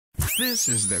This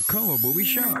is the Kawabui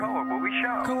Show.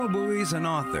 Kawabui is an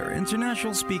author,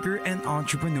 international speaker, and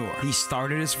entrepreneur. He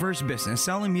started his first business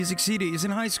selling music CDs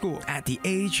in high school at the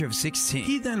age of 16.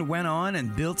 He then went on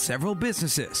and built several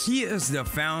businesses. He is the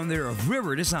founder of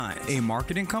River Design, a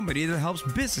marketing company that helps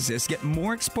businesses get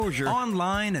more exposure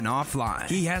online and offline.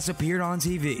 He has appeared on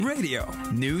TV, radio,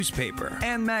 newspaper,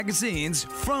 and magazines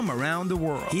from around the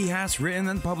world. He has written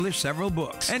and published several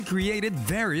books and created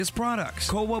various products.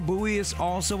 Kawabui is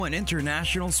also an international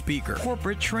speaker,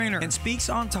 corporate trainer, and speaks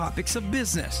on topics of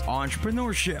business,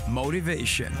 entrepreneurship,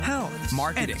 motivation, health,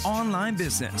 marketing, and online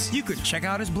business. You could check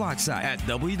out his blog site at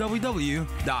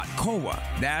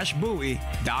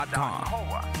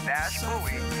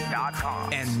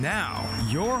www.kowa-bui.com. And now,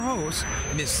 your host,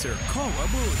 Mr.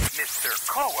 Kawabui.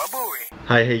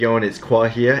 Hi, how you going? It's Kwa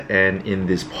here, and in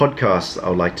this podcast, I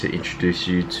would like to introduce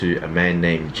you to a man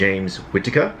named James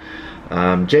Whittaker.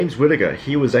 James Whittaker,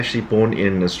 he was actually born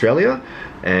in Australia,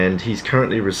 and he's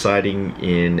currently residing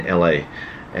in LA.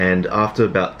 And after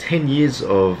about 10 years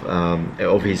of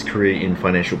his career in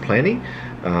financial planning,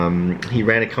 he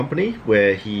ran a company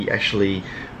where he actually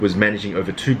was managing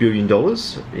over $2 billion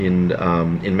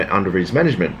under his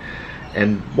management.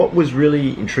 And what was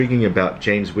really intriguing about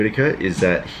James Whittaker is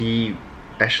that he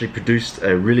actually produced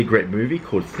a really great movie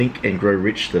called Think and Grow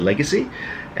Rich: The Legacy.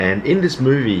 And in this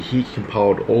movie, he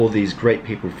compiled all of these great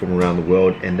people from around the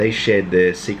world, and they shared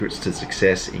their secrets to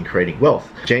success in creating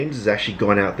wealth. James has actually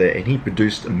gone out there and he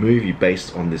produced a movie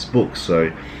based on this book,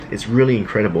 so it's really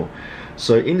incredible.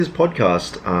 So in this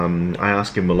podcast, I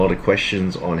ask him a lot of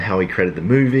questions on how he created the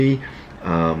movie,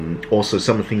 also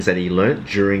some of the things that he learned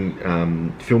during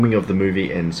filming of the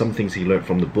movie, and some things he learned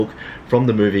from the book, from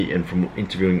the movie, and from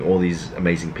interviewing all these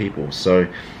amazing people. So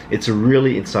it's a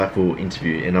really insightful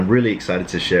interview, and I'm really excited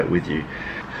to share it with you.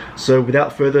 So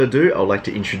without further ado, I'd like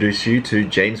to introduce you to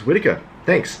James Whittaker.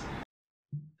 Thanks.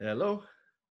 Hello.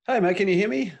 Hey mate, can you hear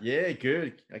me? Yeah,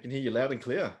 good. I can hear you loud and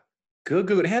clear.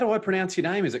 Good. How do I pronounce your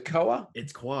name? Is it Koa?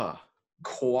 It's Kwa.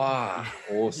 Kwa.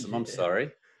 Awesome. Yeah. I'm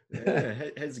sorry. Yeah,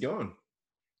 how's it going?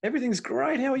 Everything's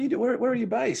great. How are you doing? Where are you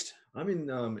based? I'm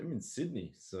in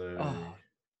Sydney, so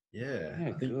yeah.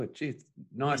 Yeah, good. Gee, it's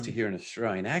nice to hear an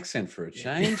Australian accent for a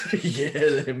change.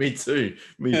 Yeah, me too.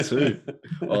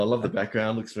 Oh, I love the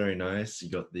background. Looks very nice. You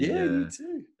got the me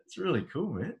too. It's really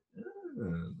cool, man.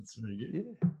 That's really good.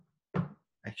 Yeah.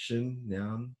 Action,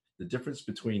 noun. The difference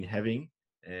between having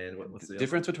and what's the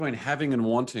difference between having and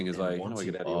wanting is and how do I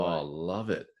get out of your Oh, way?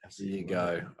 love it. There you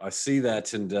go. I see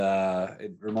that, and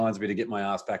it reminds me to get my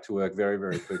ass back to work very,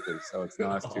 very quickly. So it's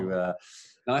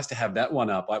nice to have that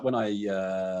one up. Like when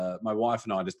my wife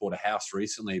and I just bought a house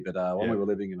recently, but when we were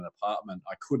living in an apartment,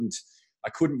 I couldn't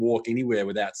walk anywhere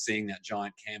without seeing that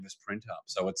giant canvas print up.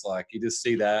 So it's like you just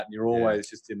see that, and you're always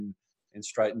just in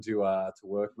straight into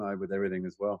work mode with everything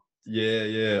as well.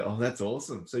 Yeah. Oh, that's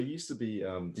awesome. So you used to be.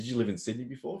 Did you live in Sydney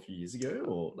before, a few years ago,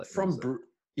 or like from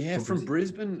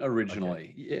Brisbane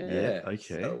originally? Okay.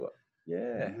 Okay. So,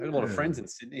 I had a lot of friends in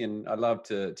Sydney, and I'd love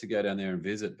to go down there and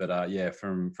visit. But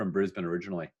from Brisbane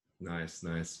originally. Nice,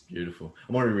 beautiful.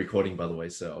 I'm already recording, by the way,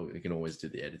 so I can always do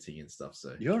the editing and stuff.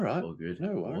 So you're right. All good.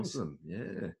 No worries. Awesome.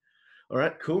 Yeah. All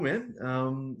right. Cool, man.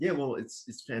 Well,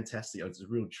 it's fantastic. It's a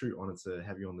real true honor to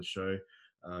have you on the show.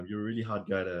 You're a really hard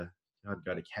guy to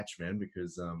catch, man,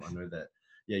 because I know that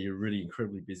you're really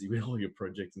incredibly busy with all your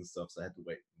projects and stuff. So I had to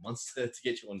wait months to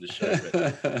get you on the show.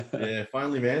 But yeah,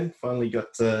 finally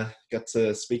got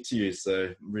to speak to you. So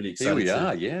I'm really excited. Here we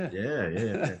are. Yeah,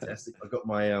 fantastic. I got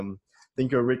my Think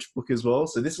Grow Rich book as well.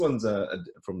 So this one's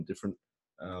from a different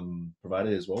provider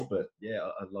as well. But yeah,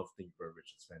 I love Think Grow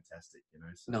Rich. It's fantastic.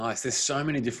 So. Nice. There's so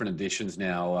many different editions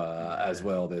now as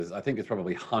well. I think there's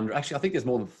probably 100. Actually, I think there's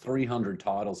more than 300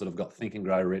 titles that have got Think and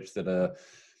Grow Rich that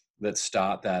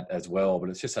start that as well.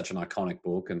 But it's just such an iconic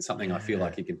book, and something I feel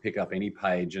like you can pick up any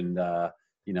page and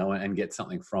and get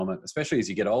something from it. Especially as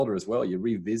you get older as well, you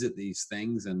revisit these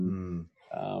things, and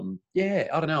I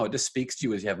don't know. It just speaks to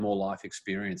you as you have more life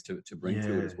experience to bring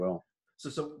to it as well.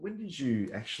 So when did you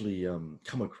actually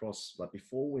come across, like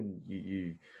before when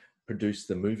you produced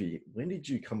the movie, when did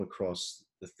you come across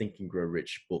the Think and Grow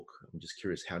Rich book? I'm just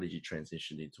curious, how did you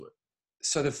transition into it?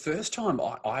 So the first time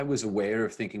I was aware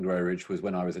of Think and Grow Rich was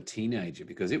when I was a teenager,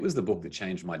 because it was the book that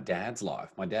changed my dad's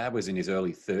life. My dad was in his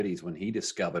early 30s when he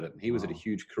discovered it, and he was at a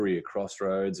huge career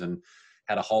crossroads and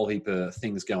had a whole heap of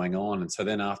things going on. And so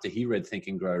then after he read Think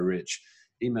and Grow Rich,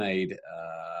 he made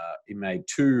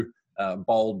two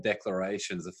bold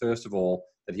declarations. The first of all,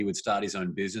 that he would start his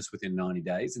own business within 90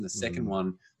 days. And the second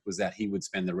one was that he would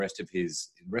spend the rest of his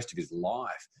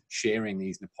life sharing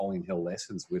these Napoleon Hill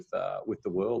lessons with the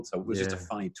world. So it was just a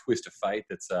funny twist of fate.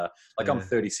 That's I'm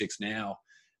 36 now.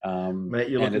 Mate,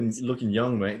 you're looking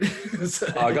young, mate.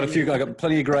 I got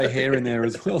plenty of grey hair in there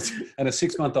as well, and a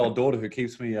 6-month-old daughter who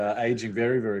keeps me aging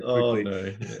very, very quickly. Oh,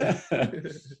 no. Yeah.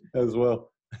 As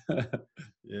well.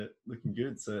 Yeah, looking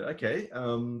good. So okay,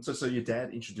 so your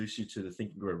dad introduced you to the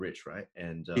Think and Grow Rich, right?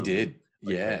 And he did,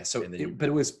 okay. Yeah. So,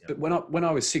 but when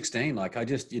I was 16, like I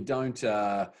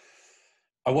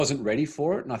wasn't ready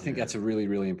for it, and I think that's a really,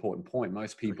 really important point.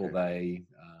 Most people they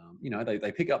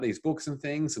pick up these books and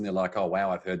things, and they're like, oh wow,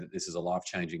 I've heard that this is a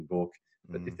life-changing book.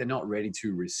 But if they're not ready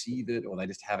to receive it, or they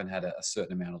just haven't had a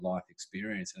certain amount of life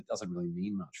experience, and it doesn't really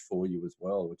mean much for you as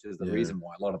well, which is the reason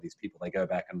why a lot of these people, they go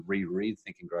back and reread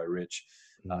Think and Grow Rich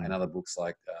and other books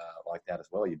like that as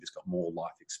well. You've just got more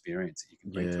life experience that you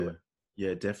can bring to it.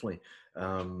 Yeah, definitely.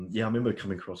 I remember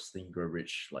coming across Think and Grow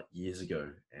Rich like years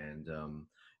ago, and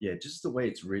just the way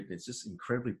it's written, it's just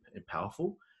incredibly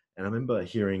powerful. And I remember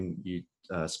hearing you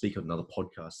speak on another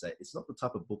podcast that it's not the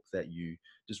type of book that you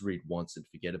just read once and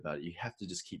forget about it. You have to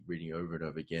just keep reading over and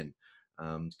over again.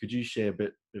 Could you share a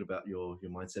bit about your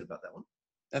mindset about that one?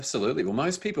 Absolutely. Well,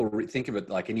 most people think of it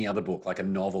like any other book, like a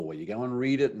novel, where you go and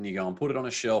read it and you go and put it on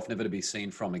a shelf, never to be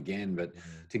seen from again. But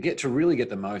to really get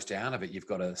the most out of it, you've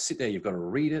got to sit there, you've got to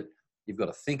read it, you've got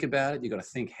to think about it, you've got to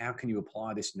think, how can you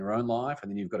apply this in your own life?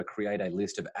 And then you've got to create a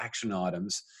list of action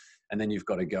items. And then you've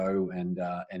got to go and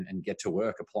get to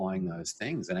work applying those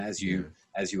things. And as you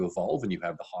evolve and you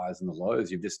have the highs and the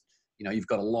lows, you've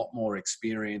got a lot more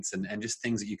experience and just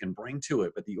things that you can bring to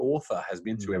it. But the author has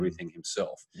been through everything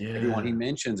himself. Yeah. Everyone he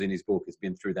mentions in his book has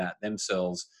been through that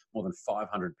themselves. More than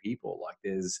 500 people. Like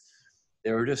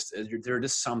there are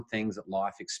just some things that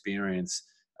life experience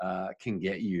can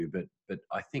get you. But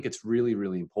I think it's really,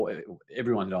 really important.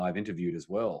 Everyone that I've interviewed as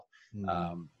well.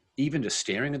 Even just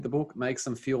staring at the book makes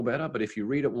them feel better. But if you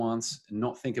read it once and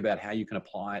not think about how you can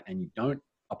apply it, and you don't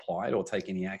apply it or take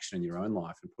any action in your own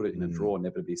life and put it in a drawer,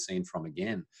 never to be seen from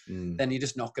again, then you're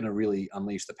just not going to really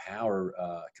unleash the power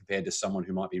compared to someone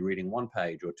who might be reading 1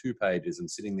 page or 2 pages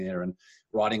and sitting there and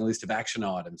writing a list of action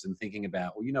items and thinking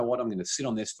about, well, you know what, I'm going to sit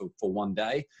on this for one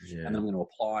day and then I'm going to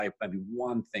apply maybe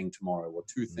one thing tomorrow or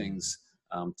 2 things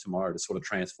tomorrow to sort of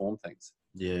transform things.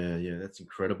 Yeah, that's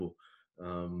incredible.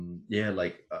 I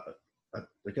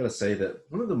gotta say that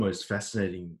one of the most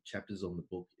fascinating chapters on the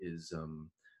book is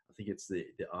I think it's the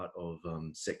art of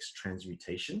sex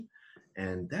transmutation,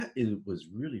 and that was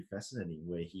really fascinating,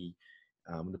 where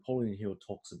Napoleon Hill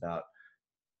talks about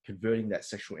converting that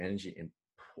sexual energy and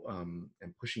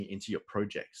pushing it into your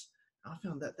projects. I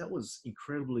found that was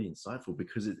incredibly insightful,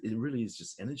 because it really is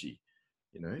just energy.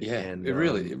 Yeah, and it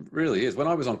really is. When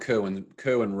I was on Kerwin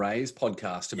Ray's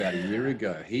podcast about a year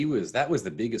ago, that was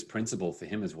the biggest principle for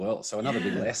him as well. So another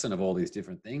big lesson of all these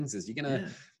different things is you're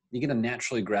gonna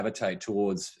naturally gravitate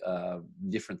towards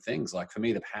different things. Like for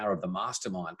me, the power of the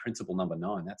mastermind, principle number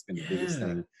 9, that's been the biggest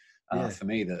thing. For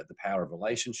me, the power of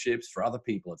relationships. For other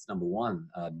people, it's number 1,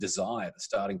 desire, the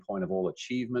starting point of all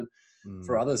achievement.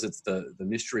 For others, it's the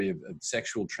mystery of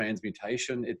sexual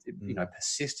transmutation.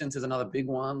 Persistence is another big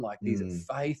one. Like these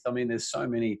faith. I mean, there's so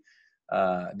many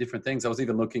different things. I was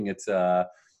even looking at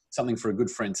something for a good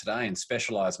friend today, and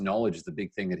specialized knowledge is the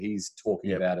big thing that he's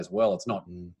talking about as well. It's not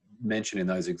mentioned in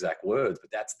those exact words, but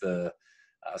that's the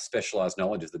specialized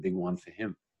knowledge is the big one for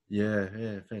him.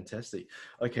 Yeah, fantastic.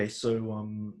 Okay, so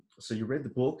you read the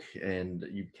book and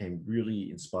you became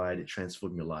really inspired. It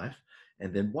transformed your life.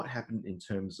 And then what happened in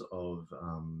terms of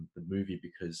the movie?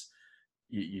 Because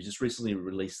you just recently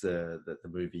released the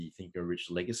movie Think and Grow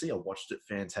Rich Legacy. I watched it,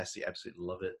 fantastic, absolutely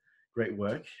love it, great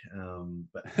work.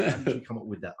 But how did you come up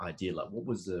with that idea? Like, what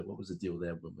was the deal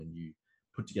there when you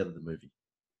put together the movie?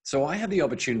 So I had the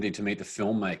opportunity to meet the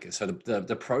filmmakers. So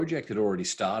the project had already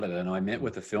started, and I met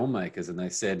with the filmmakers, and they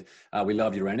said, "We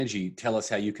love your energy. Tell us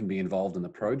how you can be involved in the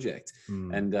project."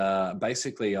 And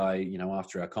basically,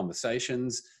 after our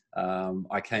conversations,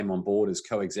 I came on board as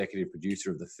co-executive producer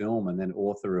of the film and then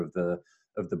author of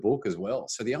the book as well.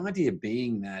 So the idea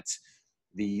being that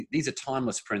these are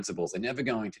timeless principles; they're never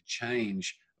going to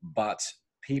change, but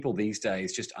people these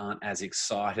days just aren't as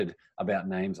excited about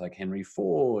names like Henry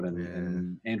Ford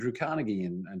and Andrew Carnegie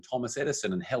and Thomas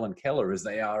Edison and Helen Keller as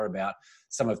they are about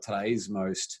some of today's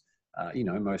most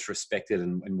respected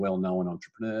and well-known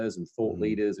entrepreneurs and thought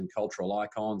leaders and cultural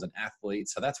icons and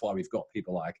athletes. So that's why we've got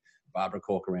people like Barbara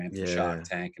Corcoran from Shark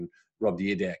Tank and Rob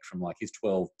Dyrdek from like his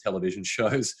 12 television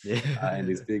shows and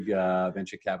his big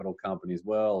venture capital company as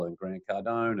well, and Grant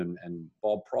Cardone and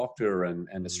Bob Proctor and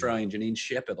Australian Janine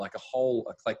Shepherd, like a whole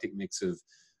eclectic mix of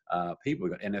people.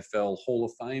 We've got NFL Hall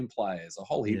of Fame players, a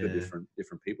whole heap of Yeah.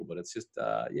 different people. But it's just,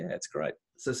 it's great.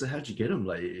 So how'd you get them?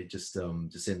 Like, it just send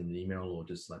them an email or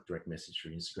just like direct message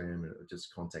through Instagram, or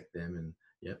just contact them, and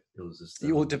it was just.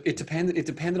 Well, it depended. It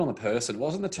depended on the person. It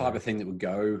wasn't the type of thing that would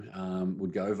go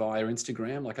via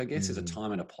Instagram. Like, I guess there's a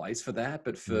time and a place for that.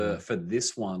 But for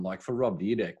this one, like for Rob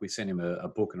Dyrdek, we sent him a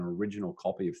book, an original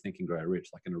copy of Think and Grow Rich,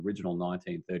 like an original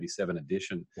 1937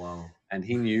 edition. Wow. And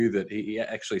he knew that he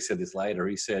actually said this later.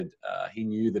 He said he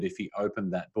knew that if he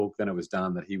opened that book, then it was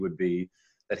done. That he would be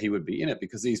in it,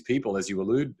 because these people, as you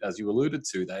alluded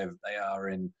to, they are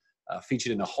in.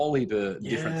 Featured in a whole heap of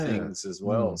different things as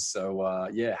well. So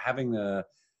having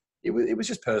it was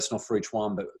just personal for each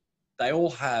one, but they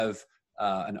all have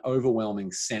an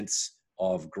overwhelming sense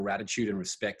of gratitude and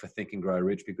respect for Think and Grow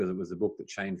Rich, because it was the book that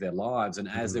changed their lives. And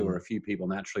as there were a few people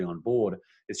naturally on board,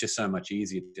 it's just so much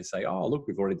easier to say, oh, look,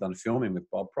 we've already done filming with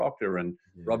Bob Proctor and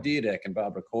Rob Dyrdek and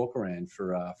Barbara Corcoran,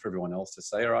 for everyone else to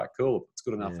say, all right, cool, it's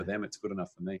good enough for them, it's good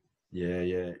enough for me.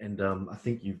 Yeah. And I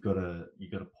think you've got a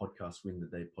podcast, Win the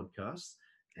Day podcast.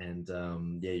 And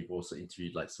you've also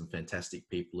interviewed like some fantastic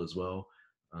people as well.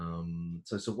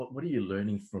 So what are you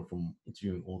learning from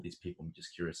interviewing all these people? I'm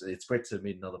just curious. It's great to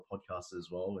meet another podcaster as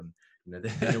well, and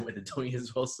they know what they're doing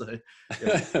as well. So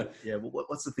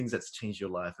what's the things that's changed your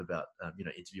life about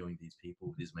interviewing these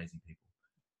people, these amazing people?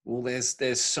 Well,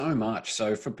 there's so much.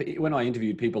 So when I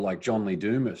interviewed people like John Lee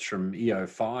Dumas from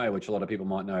EO5, which a lot of people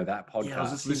might know that podcast. Yeah, I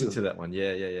was just listening to that one.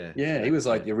 Yeah. Yeah, he was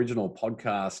like the original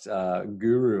podcast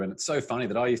guru, and it's so funny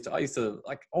that I used to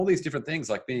like all these different things,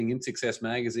 like being in Success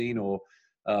Magazine or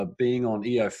being on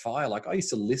EO5. Like, I used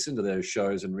to listen to those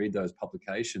shows and read those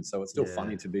publications. So it's still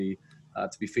funny to be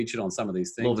featured on some of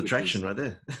these things. Law of attraction, right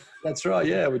there. That's right.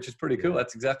 Yeah, which is pretty cool.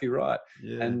 That's exactly right.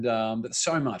 Yeah. And but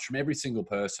so much from every single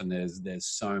person. There's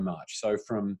so much. So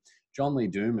from John Lee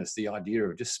Dumas, the idea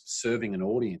of just serving an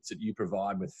audience that you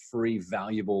provide with free,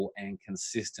 valuable, and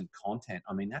consistent content.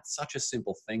 I mean, that's such a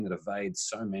simple thing that evades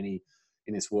so many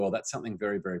in this world. That's something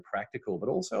very, very practical, but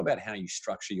also about how you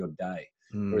structure your day.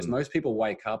 Whereas most people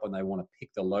wake up and they want to pick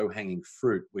the low-hanging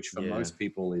fruit, which for most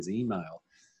people is email.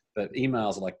 But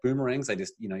emails are like boomerangs. They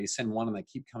just, you send one and they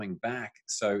keep coming back.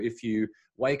 So if you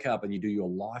wake up and you do your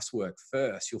life's work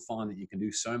first, you'll find that you can do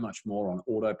so much more on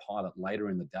autopilot later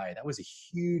in the day. That was a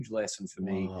huge lesson for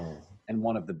me, and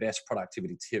one of the best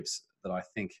productivity tips that I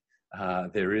think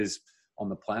there is on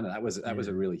the planet. That was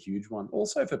a really huge one.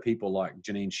 Also for people like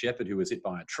Janine Shepherd, who was hit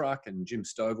by a truck, and Jim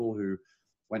Stovall, who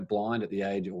went blind at the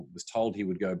age, or was told he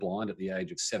would go blind at the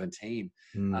age of 17.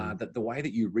 That the way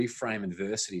that you reframe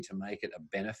adversity to make it a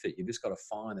benefit, you've just got to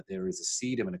find that there is a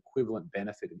seed of an equivalent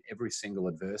benefit in every single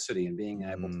adversity, and being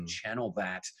able to channel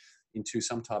that into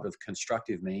some type of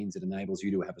constructive means that enables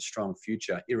you to have a strong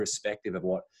future, irrespective of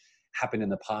what happened in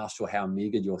the past or how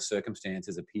meager your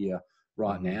circumstances appear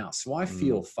right now. So I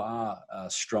feel far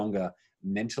stronger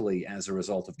mentally as a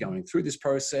result of going through this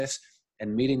process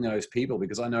and meeting those people,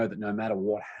 because I know that no matter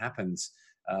what happens,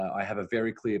 I have a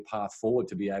very clear path forward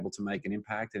to be able to make an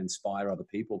impact and inspire other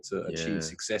people to achieve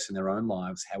success in their own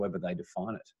lives, however they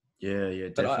define it. Yeah,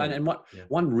 definitely. But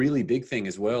one really big thing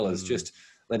as well is just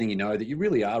letting you know that you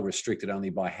really are restricted only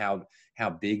by how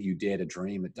big you dare to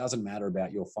dream. It doesn't matter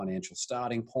about your financial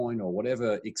starting point or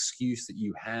whatever excuse that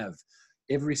you have.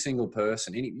 Every single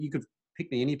person, you could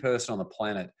pick me any person on the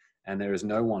planet, and there is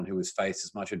no one who has faced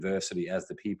as much adversity as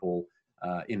the people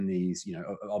in these,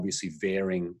 obviously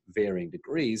varying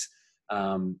degrees.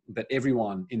 But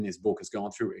everyone in this book has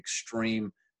gone through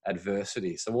extreme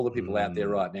adversity. So all the people out there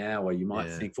right now, where you might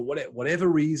think for whatever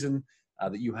reason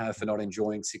that you have for not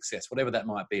enjoying success, whatever that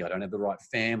might be, I don't have the right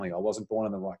family, I wasn't born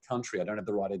in the right country, I don't have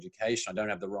the right education, I don't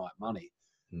have the right money.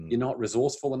 You're not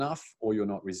resourceful enough, or you're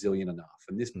not resilient enough.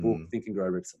 And this book, Think and Grow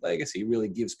Rich: The Legacy, really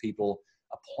gives people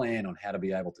a plan on how to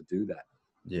be able to do that.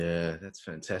 Yeah, that's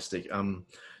fantastic.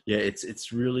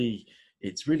 It's really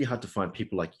hard to find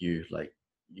people like you. Like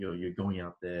you're going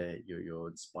out there, you're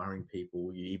inspiring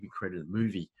people. You even created a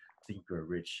movie, Think and Grow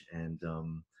Rich, and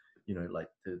like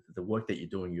the work that you're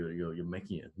doing, you're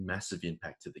making a massive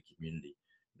impact to the community.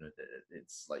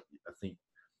 It's like, I think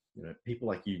people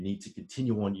like you need to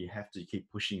continue on. You have to keep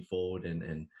pushing forward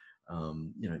and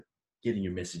getting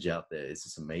your message out there. It's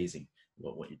just amazing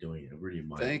what you're doing. It really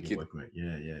might work great.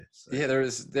 Yeah. So. Yeah,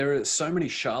 there are so many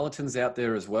charlatans out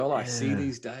there as well. I see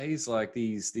these days, like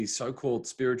these so-called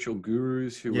spiritual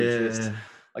gurus who are just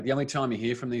like, the only time you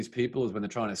hear from these people is when they're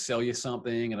trying to sell you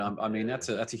something. And I mean, that's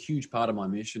a huge part of my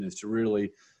mission, is to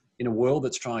really in a world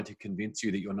that's trying to convince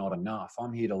you that you're not enough,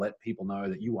 I'm here to let people know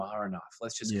that you are enough.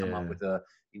 Let's just come up with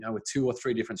with 2 or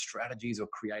 3 different strategies, or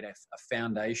create a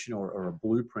foundation or a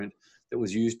blueprint that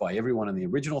was used by everyone in the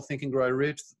original Think and Grow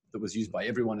Rich, that was used by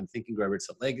everyone in Think and Grow Rich,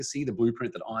 the legacy, the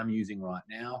blueprint that I'm using right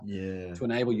now, to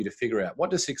enable you to figure out, what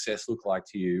does success look like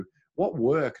to you? What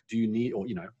work do you need, or,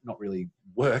 not really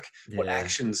work, what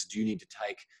actions do you need to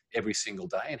take every single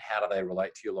day, and how do they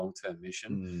relate to your long-term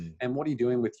mission? And what are you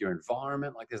doing with your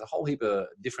environment? Like, there's a whole heap of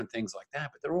different things like that,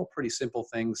 but they're all pretty simple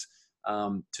things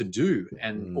to do.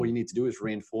 And all you need to do is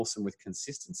reinforce them with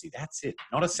consistency. That's it.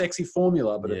 Not a sexy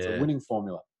formula, but it's a winning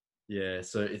formula. Yeah.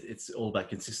 So it's all about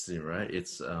consistency, right?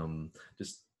 It's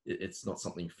it's not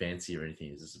something fancy or anything.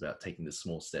 It's just about taking the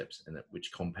small steps, and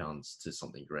which compounds to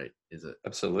something great, is it?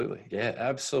 Absolutely. Yeah,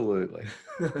 absolutely.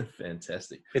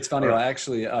 Fantastic. It's funny.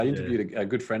 I interviewed a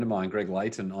good friend of mine, Greg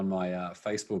Layton, on my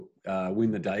Facebook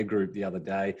Win the Day group the other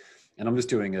day. And I'm just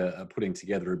doing putting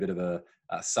together a bit of a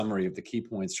summary of the key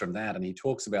points from that. And he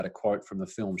talks about a quote from the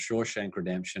film Shawshank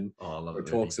Redemption. Oh, I love it.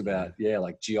 It talks about,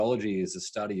 like, geology is a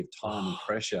study of time and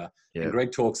pressure. Yeah. And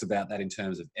Greg talks about that in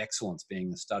terms of excellence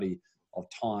being the study of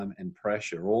time and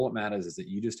pressure. All that matters is that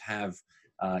you just have,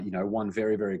 one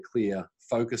very, very clear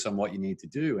focus on what you need to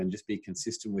do, and just be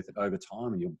consistent with it over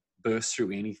time, and you'll burst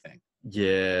through anything.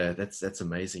 Yeah, that's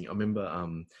amazing. I remember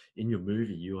in your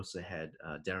movie, you also had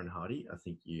Darren Hardy. I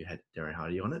think you had Darren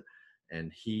Hardy on it,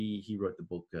 and he wrote the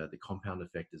book, The Compound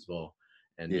Effect, as well.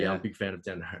 And I'm a big fan of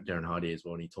Darren Hardy as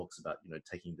well. And he talks about,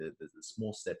 taking the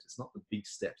small steps. It's not the big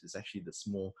steps. It's actually the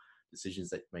small decisions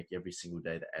that make every single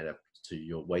day that add up to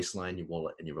your waistline, your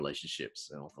wallet, and your relationships.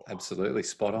 And I thought, absolutely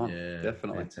spot on. Yeah,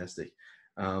 definitely. Fantastic.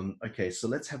 Okay, so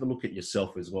let's have a look at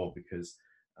yourself as well, because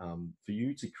for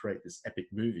you to create this epic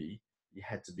movie, you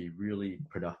had to be really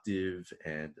productive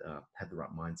and had the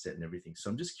right mindset and everything. So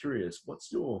I'm just curious,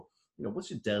 what's your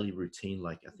daily routine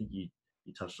like? I think you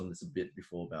touched on this a bit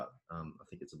before about, I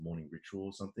think it's a morning ritual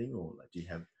or something, or like, do you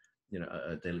have,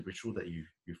 a daily ritual that you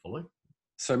follow?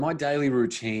 So my daily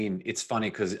routine, it's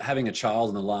funny because having a child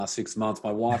in the last 6 months,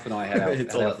 my wife and I had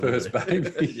our first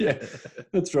baby. Yeah,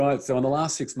 that's right. So in the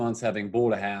last 6 months, having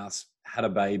bought a house, had a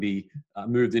baby,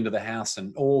 moved into the house,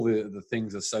 and all the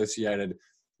things associated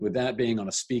with that, being on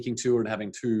a speaking tour and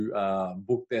having 2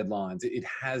 book deadlines, it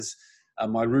has,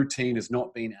 my routine has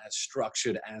not been as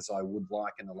structured as I would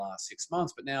like in the last 6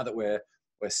 months. But now that we're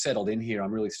settled in here,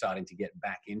 I'm really starting to get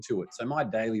back into it. So my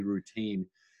daily routine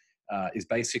is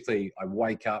basically, I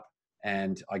wake up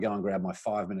and I go and grab my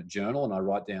 5-minute journal, and I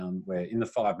write down, where in the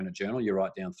 5-minute journal, you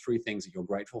write down 3 things that you're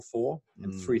grateful for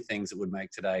and 3 things that would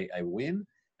make today a win.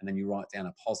 And then you write down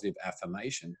a positive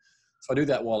affirmation. So I do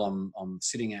that while I'm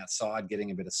sitting outside,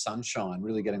 getting a bit of sunshine,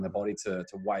 really getting the body to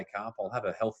wake up. I'll have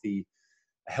a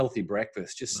healthy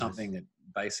breakfast, just something that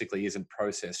basically isn't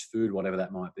processed food, whatever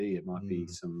that might be. It might be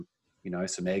some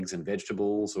eggs and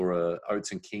vegetables, or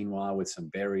oats and quinoa with some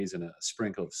berries and a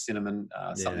sprinkle of cinnamon,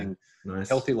 something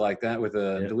healthy like that, with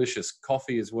a delicious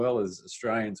coffee as well. As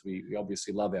Australians, we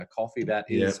obviously love our coffee. That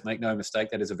is, make no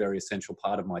mistake, that is a very essential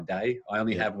part of my day. I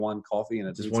only have 1 coffee, and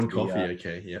it just 1 coffee.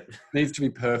 Okay. Yeah. Needs to be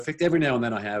perfect. Every now and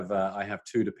then I have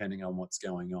 2, depending on what's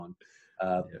going on.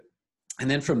 And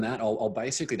then from that, I'll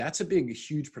basically, that's a big,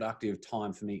 huge productive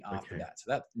time for me after that.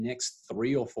 So that next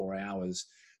 3 or 4 hours,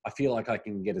 I feel like I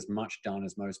can get as much done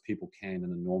as most people can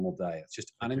in a normal day. It's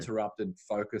just uninterrupted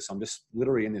focus. I'm just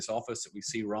literally in this office that we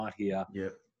see right here.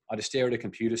 Yep. I just stare at a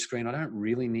computer screen. I don't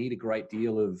really need a great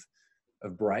deal of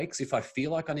breaks. If I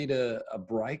feel like I need a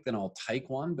break, then I'll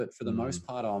take one. But for the most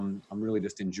part, I'm really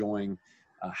just enjoying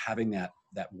having that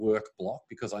work block,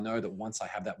 because I know that once I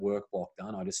have that work block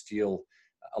done, I just feel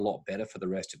a lot better for the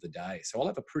rest of the day. So I'll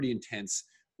have a pretty intense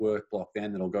work block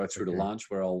then that'll go through to lunch,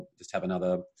 where I'll just have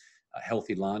another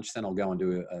healthy lunch. Then I'll go and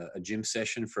do a gym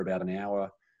session for about an hour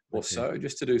or so,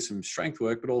 just to do some strength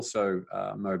work, but also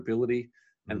mobility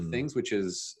and things, which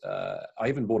is, I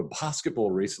even bought a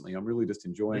basketball recently. I'm really just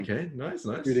enjoying nice.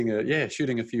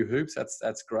 shooting a few hoops.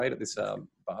 That's great at this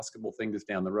basketball thing just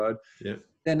down the road. Yeah.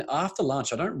 Then after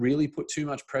lunch, I don't really put too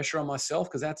much pressure on myself,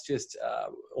 because that's just,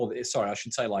 I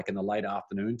should say, like in the late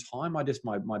afternoon time,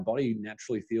 my body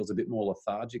naturally feels a bit more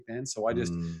lethargic then. So I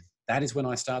just, that is when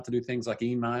I start to do things like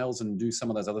emails and do some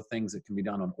of those other things that can be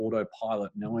done on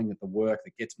autopilot, knowing that the work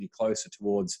that gets me closer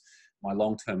towards my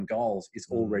long-term goals is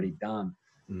already done.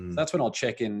 So that's when I'll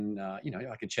check in,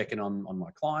 I can check in on my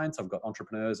clients. I've got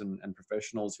entrepreneurs and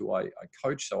professionals who I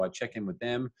coach, so I check in with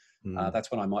them.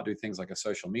 That's when I might do things like a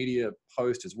social media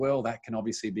post as well. That can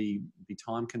obviously be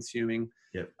time consuming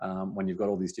when you've got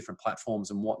all these different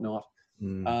platforms and whatnot.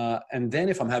 And then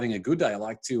if I'm having a good day, I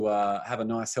like to have a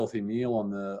nice healthy meal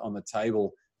on the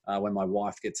table when my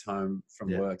wife gets home from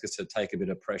Yeah. work, just to take a bit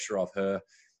of pressure off her.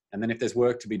 And then if there's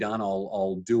work to be done,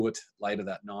 I'll do it later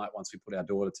that night once we put our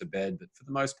daughter to bed. But for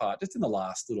the most part, just in the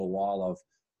last little while,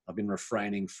 I've been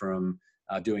refraining from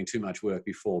doing too much work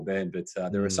before bed. But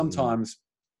there are some times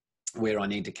where I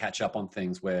need to catch up on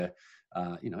things where,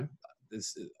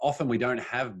 often we don't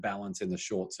have balance in the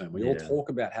short term. We all talk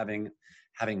about having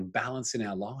balance in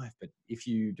our life, but if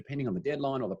you, depending on the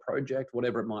deadline or the project,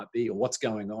 whatever it might be, or what's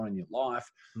going on in your life,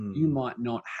 you might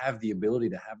not have the ability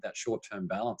to have that short-term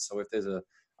balance. So if there's a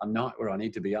night where I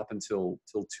need to be up until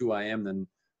 2 a.m., then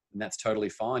that's totally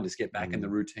fine. Just get back in the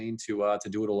routine to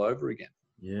do it all over again.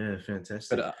 Yeah,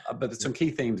 fantastic. But some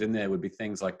key themes in there would be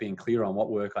things like being clear on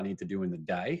what work I need to do in the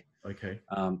day. Okay.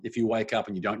 If you wake up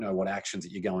and you don't know what actions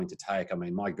that you're going to take, I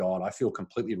mean, my God, I feel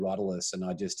completely rudderless. And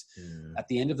I just, at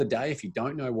the end of the day, if you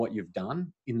don't know what you've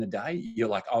done in the day, you're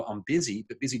like, oh, I'm busy,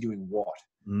 but busy doing what?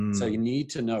 So you need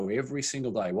to know every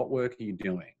single day, what work are you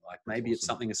doing? Like maybe it's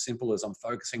something as simple as I'm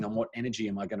focusing on what energy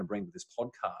am I going to bring to this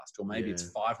podcast, or maybe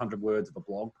it's 500 words of a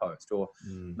blog post, or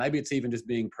maybe it's even just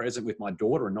being present with my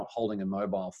daughter and not holding a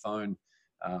mobile phone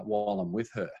while I'm with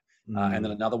her. And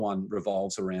then another one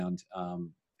revolves around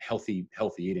healthy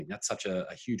eating. That's such a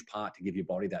huge part to give your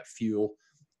body that fuel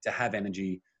to have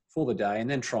energy for the day, and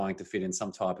then trying to fit in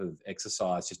some type of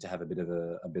exercise just to have a bit of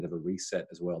a reset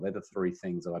as well. They're the three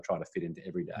things that I try to fit into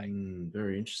every day.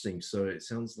 Very interesting. So it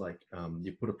sounds like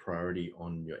you put a priority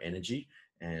on your energy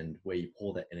and where you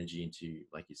pour that energy into,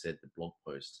 like you said, the blog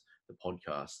post, the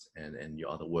podcast, and your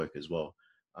other work as well.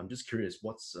 I'm just curious,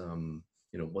 what's on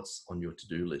your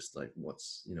to-do list? Like what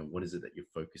is it that you're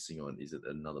focusing on? Is it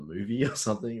another movie or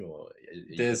something, or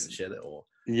there's share that, or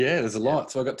there's a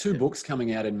lot. So I've got two books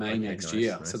coming out in May next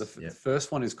year. Nice. So the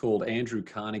first one is called Andrew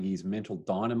Carnegie's Mental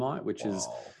Dynamite, which is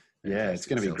it's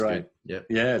going to be great.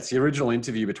 It's the original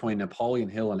interview between Napoleon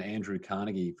Hill and Andrew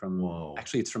Carnegie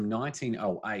it's from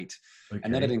 1908.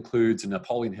 And then it includes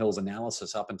Napoleon Hill's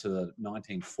analysis up into the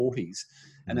 1940s.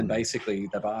 And then basically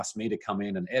they've asked me to come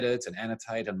in and edit and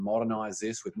annotate and modernize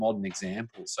this with modern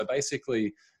examples. So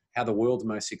basically how the world's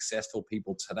most successful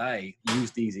people today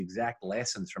use these exact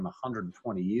lessons from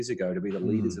 120 years ago to be the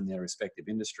leaders in their respective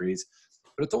industries.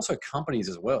 But it's also companies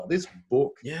as well. This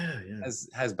book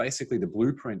has basically the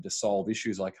blueprint to solve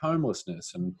issues like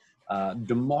homelessness and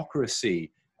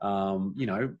democracy, a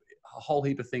whole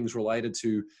heap of things related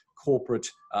to corporate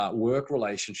work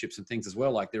relationships and things as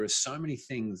well. Like there are so many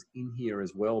things in here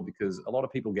as well, because a lot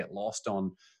of people get lost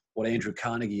on what Andrew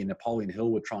Carnegie and Napoleon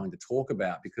Hill were trying to talk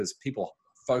about, because people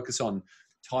focus on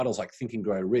titles like Think and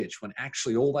Grow Rich, when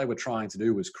actually all they were trying to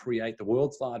do was create the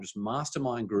world's largest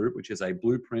mastermind group, which is a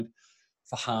blueprint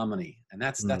for harmony. And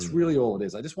that's really all it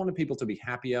is. I just wanted people to be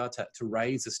happier, to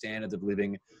raise the standards of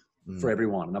living for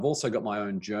everyone. And I've also got my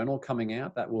own journal coming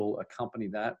out that will accompany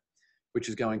that, which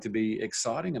is going to be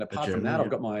exciting. And apart from that,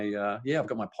 I've got my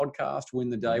podcast,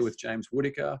 Win the Day with James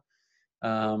Whitaker.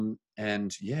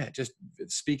 Just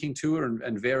speaking tour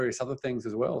and various other things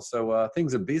as well. So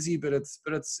things are busy, but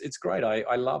it's great.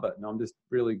 I love it, and I'm just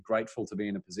really grateful to be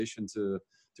in a position to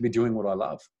be doing what I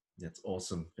love. That's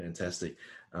awesome, fantastic.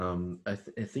 I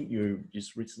think you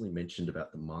just recently mentioned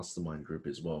about the mastermind group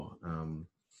as well.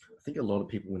 I think a lot of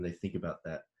people, when they think about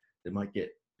that, they might get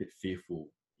a bit fearful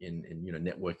in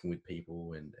networking with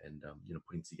people and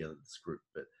putting together this group.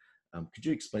 But could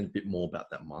you explain a bit more about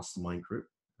that mastermind group?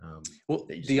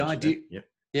 The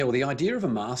idea of a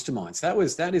mastermind, so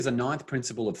that is a ninth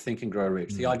principle of Think and Grow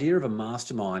Rich. The idea of a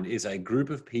mastermind is a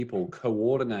group of people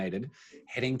coordinated,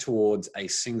 heading towards a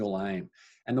single aim.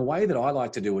 And the way that I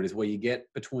like to do it is where you get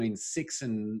between 6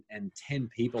 and 10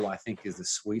 people, I think, is the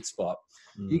sweet spot.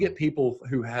 You get people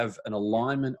who have an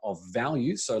alignment of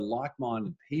values, so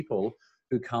like-minded people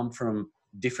who come from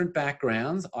different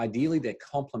backgrounds. Ideally, they're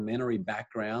complementary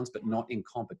backgrounds, but not in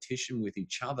competition with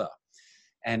each other.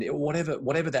 And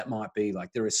whatever that might be,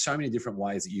 like there are so many different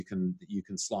ways that you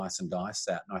can slice and dice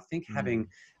that. And I think having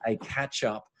a catch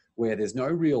up where there's no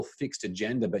real fixed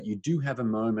agenda, but you do have a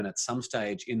moment at some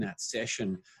stage in that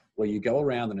session where you go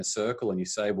around in a circle and you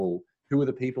say, well, who are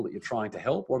the people that you're trying to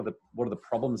help? What are the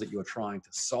problems that you're trying to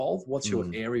solve? What's your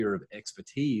area of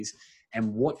expertise?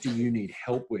 And what do you need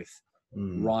help with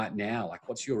right now? Like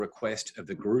what's your request of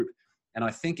the group? And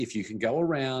I think if you can go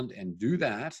around and do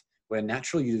that, where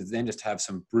naturally you then just have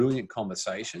some brilliant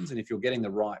conversations. And if you're getting the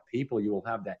right people, you will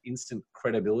have that instant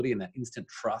credibility and that instant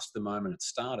trust the moment it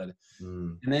started.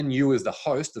 And then you as the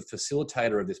host, the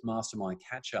facilitator of this mastermind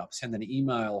catch-up, send an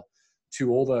email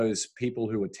to all those people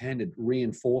who attended,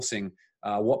 reinforcing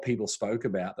what people spoke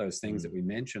about, those things that we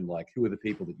mentioned, like who are the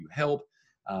people that you help,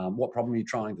 what problem are you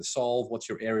trying to solve, what's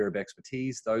your area of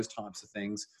expertise, those types of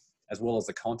things. as well as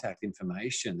the contact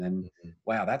information. And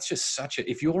wow, that's just such a,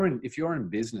 if you're in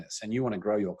business and you want to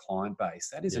grow your client base,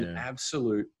 that is an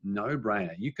absolute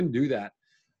no-brainer. You can do that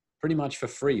pretty much for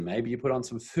free. Maybe you put on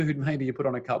some food, maybe you put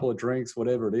on a couple of drinks,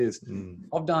 whatever it is.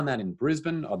 I've done that in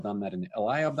Brisbane. I've done that in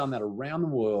LA. I've done that around the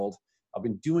world. I've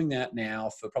been doing that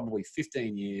now for probably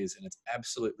 15 years, and it's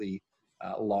absolutely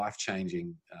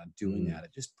life-changing doing that.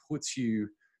 It just puts you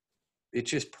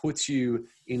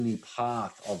in the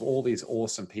path of all these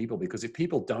awesome people, because if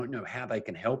people don't know how they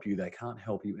can help you, they can't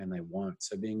help you and they won't.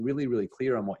 So being really, really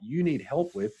clear on what you need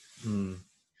help with,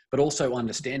 but also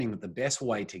understanding that the best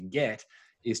way to get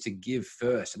is to give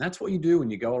first. And that's what you do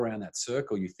when you go around that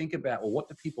circle. You think about, well, what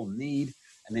do people need?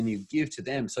 And then you give to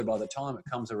them. So by the time it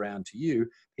comes around to you,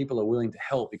 people are willing to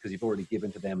help because you've already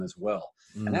given to them as well.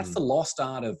 And that's the lost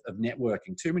art of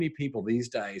networking. Too many people these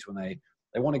days, when they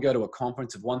want to go to a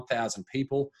conference of 1,000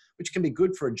 people, which can be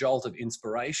good for a jolt of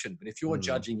inspiration. But if you're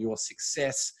judging your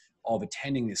success of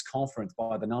attending this conference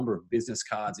by the number of business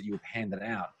cards that you have handed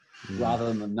out, rather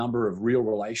than the number of real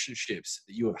relationships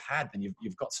that you have had, then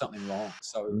you've got something wrong.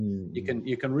 So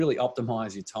you can really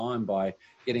optimize your time by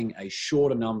getting a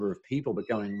shorter number of people, but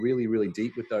going really, really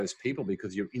deep with those people,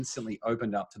 because you're instantly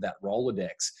opened up to that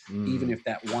Rolodex. Even if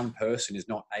that one person is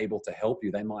not able to help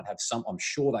you, they might have I'm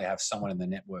sure they have someone in the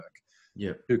network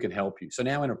who can help you. So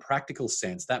now in a practical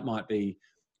sense, that might be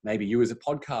maybe you as a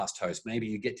podcast host, maybe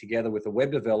you get together with a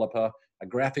web developer, a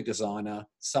graphic designer,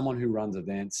 someone who runs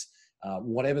events,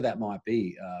 whatever that might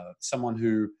be, someone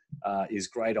who is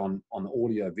great on the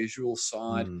audio visual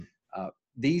side.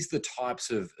 These are the types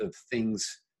of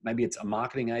things. Maybe it's a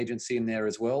marketing agency in there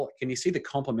as well. Can you see the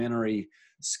complementary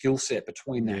skill set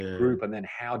between that group, and then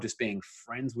how just being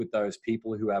friends with those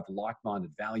people who have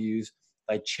like-minded values,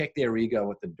 they check their ego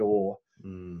at the door,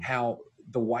 how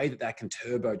the way that can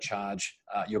turbocharge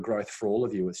your growth for all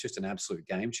of you. It's just an absolute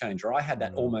game changer. I had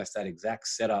that almost that exact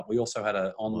setup. We also had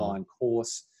an online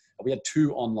course. We had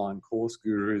 2 online course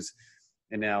gurus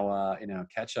in our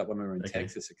catch up when we were in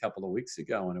Texas a couple of weeks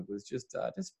ago, and it was just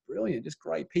brilliant, just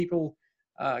great people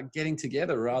getting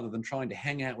together rather than trying to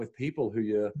hang out with people who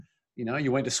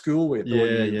you went to school with, or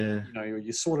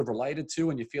you're sort of related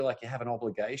to, and you feel like you have an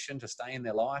obligation to stay in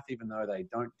their life even though they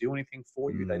don't do anything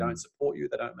for you, they don't support you,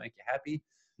 they don't make you happy.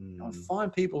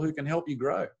 Find people who can help you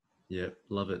grow.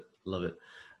 Love it.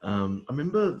 I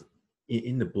remember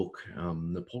in the book,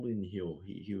 Napoleon Hill,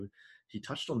 he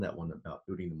touched on that one about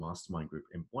building the mastermind group.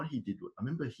 And what he did, I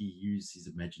remember he used his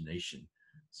imagination.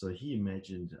 So he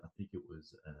imagined, I think it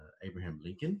was Abraham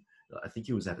Lincoln. I think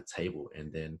he was at a table,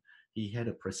 and then he had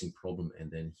a pressing problem,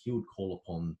 and then he would call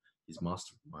upon his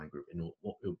mastermind group, and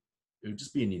it would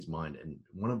just be in his mind. And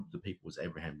one of the people was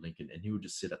Abraham Lincoln, and he would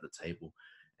just sit at the table.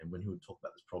 And when he would talk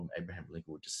about this problem, Abraham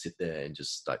Lincoln would just sit there and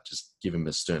just give him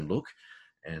a stern look.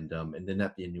 And then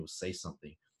at the end, he'll say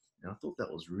something. And I thought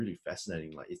that was really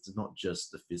fascinating. Like, it's not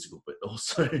just the physical, but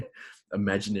also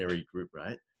imaginary group,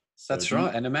 right? So that's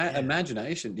right. And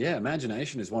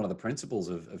imagination is one of the principles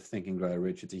of Think and Grow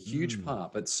Rich. It's a huge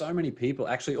part. But so many people,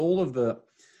 actually all of the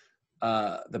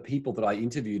people that I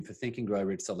interviewed for Think and Grow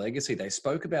Rich, The Legacy, they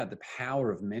spoke about the power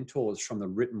of mentors from the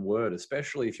written word,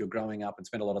 especially if you're growing up and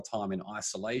spend a lot of time in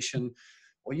isolation,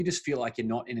 or you just feel like you're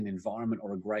not in an environment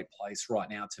or a great place right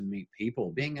now to meet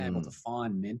people. Being able to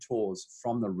find mentors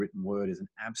from the written word is an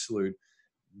absolute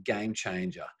game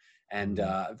changer. And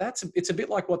it's a bit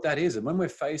like what that is. And when we're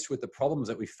faced with the problems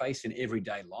that we face in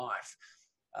everyday life,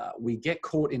 we get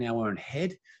caught in our own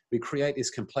head. We create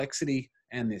this complexity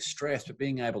and this stress, but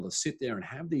being able to sit there and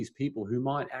have these people who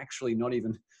might actually not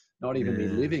even be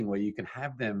living, where you can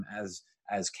have them as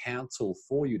counsel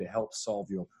for you to help solve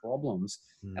your problems.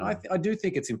 And I do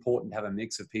think it's important to have a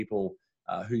mix of people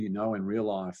who you know in real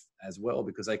life as well,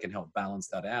 because they can help balance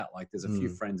that out. Like, there's a few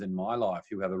friends in my life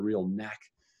who have a real knack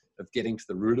of getting to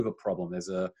the root of a problem. There's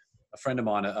a friend of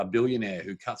mine, a billionaire,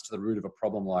 who cuts to the root of a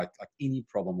problem like any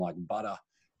problem, like butter.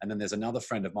 And then there's another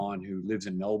friend of mine who lives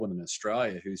in Melbourne in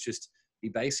Australia, he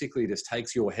basically just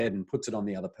takes your head and puts it on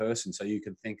the other person, so you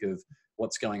can think of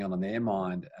what's going on in their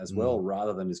mind as well,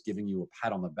 rather than just giving you a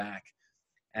pat on the back.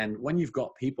 And when you've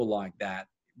got people like that,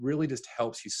 it really just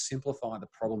helps you simplify the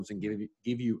problems and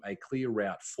give you a clear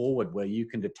route forward, where you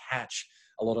can detach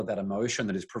a lot of that emotion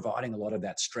that is providing a lot of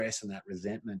that stress and that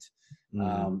resentment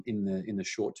in the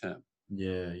short term.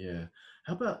 Yeah.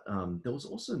 How about, there was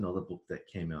also another book that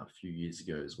came out a few years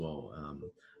ago as well.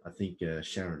 I think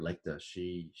Sharon Lechter,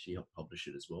 she helped publish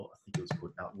it as well. I think it was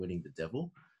called Outwitting the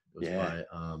Devil. It was by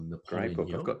Napoleon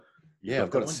Hill. Yeah,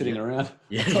 I've got it sitting around.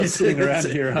 Yeah, I've got it sitting around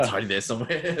here. It's hiding there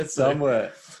somewhere.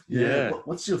 Somewhere. Yeah.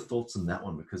 What's your thoughts on that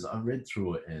one? Because I read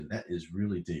through it and that is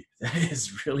really deep. That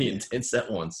is really intense,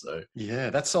 that one. So yeah,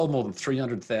 that sold more than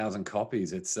 300,000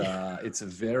 copies. It's a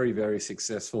very, very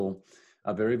successful,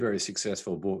 very, very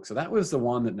successful book. So that was the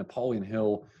one that Napoleon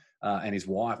Hill and his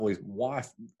wife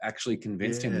actually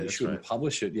convinced him that he shouldn't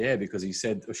publish it. Yeah, because she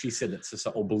said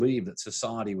that or believed that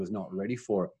society was not ready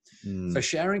for it. So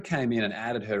Sharon came in and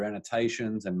added her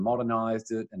annotations and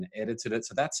modernized it and edited it.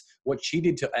 So that's what she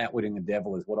did to Outwitting the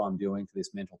Devil is what I'm doing for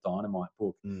this Mental Dynamite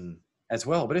book as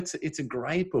well. But it's a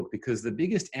great book because the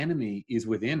biggest enemy is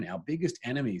within. Our biggest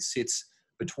enemy sits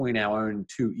between our own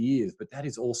two ears, but that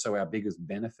is also our biggest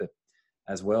benefit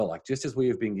as well. Like just as we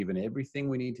have been given everything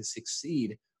we need to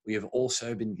succeed, we have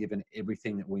also been given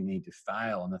everything that we need to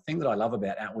fail. And the thing that I love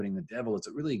about Outwitting the Devil is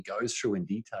it really goes through in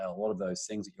detail a lot of those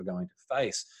things that you're going to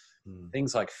face.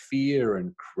 Things like fear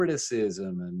and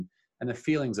criticism and the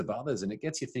feelings of others. And it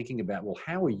gets you thinking about, well,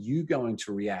 how are you going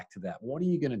to react to that? What are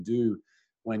you going to do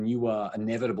when you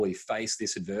inevitably face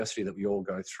this adversity that we all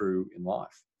go through in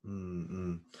life?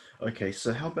 Okay,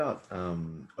 so how about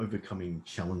overcoming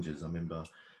challenges? I remember,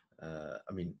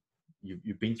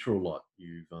 you've been through a lot.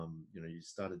 You've you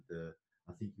started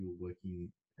I think you were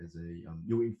working as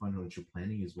you were in financial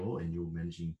planning as well, and you were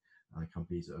managing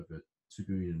companies over 2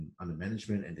 billion under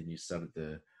management, and then you started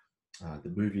the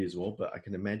movie as well. But I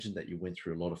can imagine that you went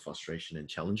through a lot of frustration and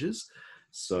challenges.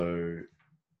 So,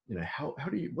 how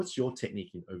do you? What's your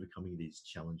technique in overcoming these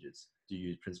challenges? Do you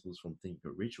use principles from Think and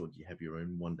Grow Rich, or do you have your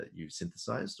own one that you've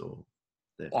synthesized, or?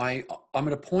 I'm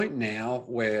at a point now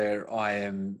where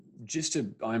I'm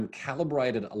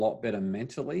calibrated a lot better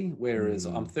mentally, whereas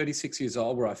I'm 36 years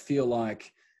old, where I feel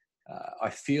like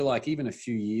even a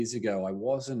few years ago, I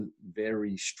wasn't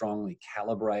very strongly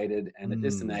calibrated, and it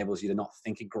just enables you to not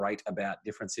think great about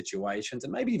different situations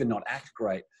and maybe even not act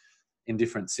great in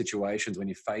different situations when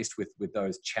you're faced with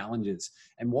those challenges.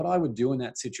 And what I would do in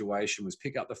that situation was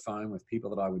pick up the phone with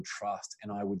people that I would trust,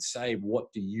 and I would say,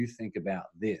 what do you think about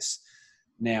this?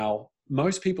 Now,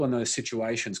 most people in those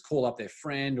situations call up their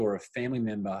friend or a family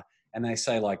member and they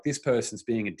say, like, this person's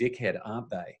being a dickhead, aren't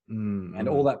they? And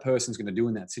all that person's going to do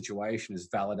in that situation is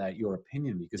validate your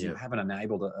opinion because you haven't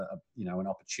enabled an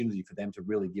opportunity for them to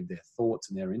really give their thoughts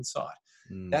and their insight.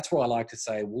 That's where I like to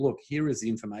say, well, look, here is the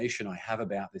information I have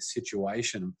about this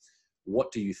situation.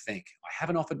 What do you think? I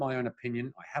haven't offered my own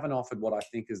opinion. I haven't offered what I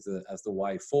think is the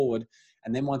way forward.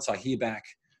 And then once I hear back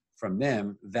from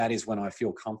them, that is when I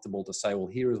feel comfortable to say, well,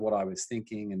 here is what I was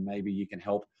thinking, and maybe you can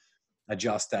help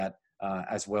adjust that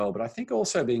as well. But I think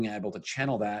also being able to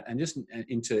channel that and just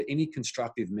into any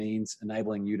constructive means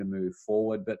enabling you to move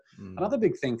forward. But another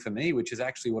big thing for me, which is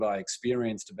actually what I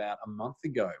experienced about a month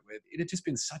ago, it had just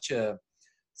been such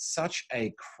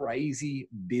a crazy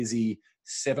busy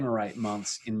 7 or 8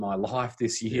 months in my life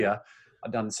this year.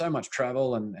 I've done so much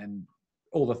travel and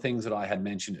all the things that I had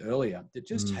mentioned earlier, that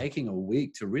just taking a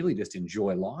week to really just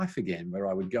enjoy life again, where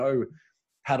I would go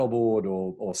paddleboard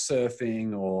or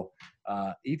surfing or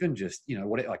even just,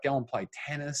 like go and play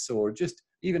tennis or just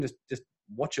even just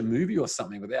watch a movie or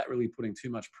something without really putting too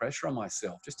much pressure on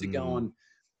myself, just to go and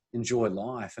enjoy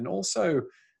life. And also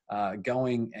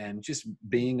going and just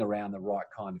being around the right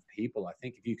kind of people. I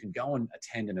think if you can go and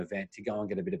attend an event to go and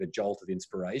get a bit of a jolt of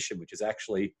inspiration, which is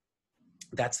actually,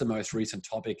 that's the most recent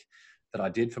topic that I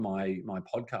did for my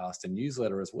podcast and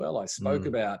newsletter as well. I spoke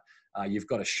about you've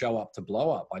got to show up to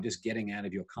blow up by just getting out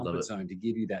of your comfort zone to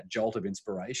give you that jolt of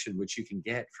inspiration, which you can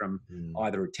get from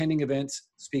either attending events,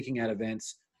 speaking at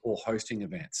events, or hosting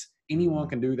events. Anyone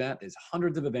can do that. There's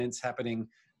hundreds of events happening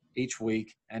each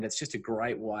week, and it's just a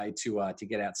great way to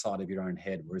get outside of your own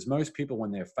head. Whereas most people,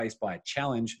 when they're faced by a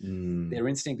challenge, their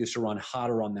instinct is to run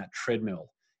harder on that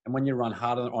treadmill. And when you run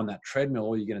harder on that treadmill,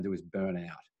 all you're going to do is burn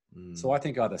out. So I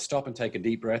think either stop and take a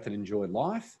deep breath and enjoy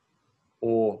life,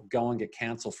 or go and get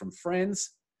counsel from friends,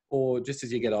 or just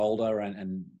as you get older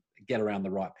and get around the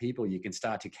right people, you can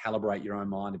start to calibrate your own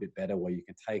mind a bit better, where you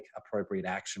can take appropriate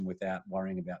action without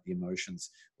worrying about the emotions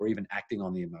or even acting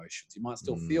on the emotions. You might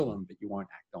still feel them, but you won't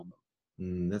act on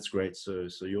them. That's great. So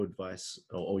your advice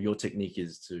or your technique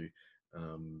is to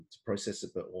process it,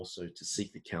 but also to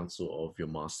seek the counsel of your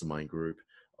mastermind group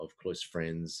of close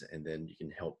friends, and then you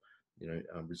can help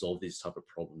resolve these type of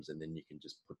problems, and then you can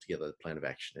just put together a plan of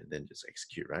action and then just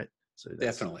execute, right? So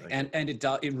definitely. Okay. And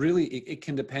it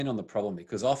can depend on the problem,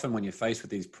 because often when you're faced with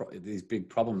these big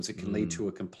problems, it can lead to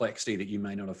a complexity that you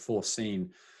may not have foreseen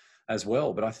as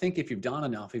well. But I think if you've done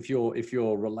enough, if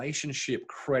your relationship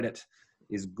credit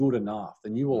is good enough,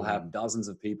 then you will have dozens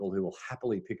of people who will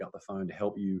happily pick up the phone to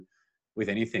help you with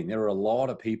anything. There are a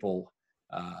lot of people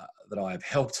that I've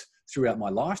helped throughout my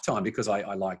lifetime, because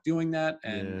I like doing that.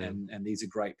 And these are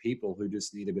great people who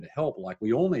just need a bit of help. Like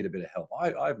we all need a bit of help.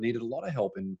 I've needed a lot of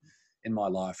help in my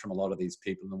life from a lot of these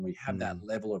people. And we have that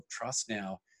level of trust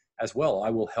now as well. I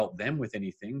will help them with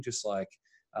anything, just like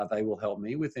they will help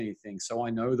me with anything. So I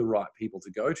know the right people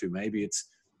to go to. Maybe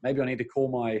I need to call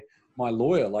my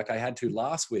lawyer like I had to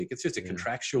last week. It's just a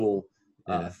contractual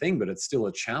thing, but it's still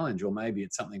a challenge. Or maybe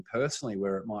it's something personally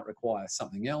where it might require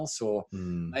something else, or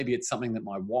maybe it's something that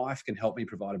my wife can help me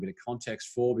provide a bit of context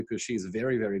for, because she's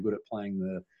very, very good at playing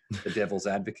the devil's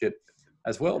advocate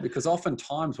as well. Because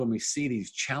oftentimes when we see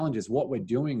these challenges, what we're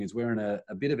doing is we're in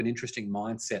a bit of an interesting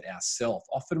mindset ourselves.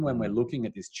 Often when we're looking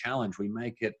at this challenge, we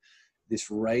make it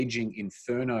this raging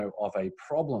inferno of a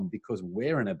problem because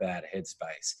we're in a bad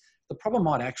headspace. The problem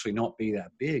might actually not be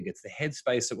that big. It's the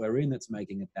headspace that we're in that's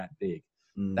making it that big.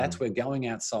 That's where going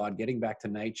outside, getting back to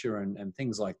nature and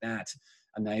things like that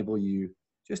enable you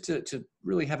just to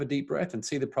really have a deep breath and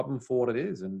see the problem for what it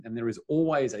is. And there is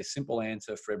always a simple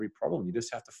answer for every problem. You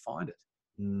just have to find it.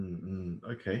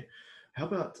 Okay. How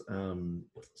about,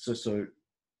 so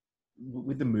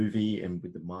with the movie and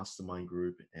with the mastermind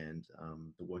group and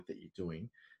the work that you're doing,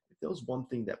 if there was one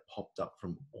thing that popped up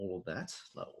from all of that,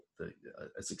 like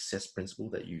a success principle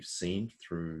that you've seen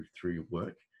through your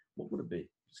work, what would it be?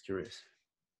 Just curious.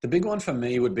 The big one for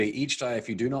me would be each day, if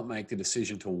you do not make the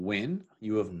decision to win,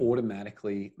 you have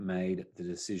automatically made the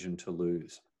decision to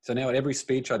lose. So now at every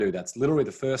speech I do, that's literally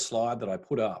the first slide that I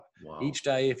put up. Wow. Each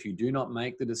day, if you do not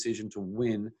make the decision to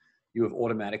win, you have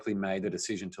automatically made the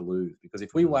decision to lose. Because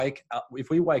if we wake up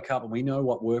and we know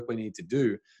what work we need to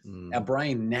do, our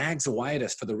brain nags away at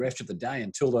us for the rest of the day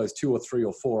until those 2 or 3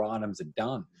 or 4 items are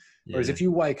done. Whereas if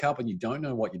you wake up and you don't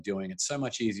know what you're doing, it's so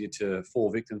much easier to fall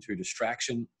victim to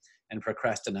distraction and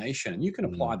procrastination. And you can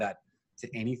apply that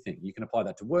to anything. You can apply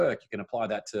that to work. You can apply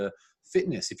that to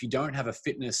fitness. If you don't have a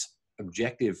fitness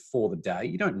objective for the day,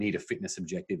 you don't need a fitness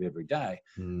objective every day.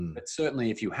 But certainly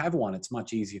if you have one, it's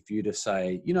much easier for you to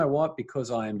say, you know what,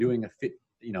 because I am doing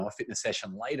a fitness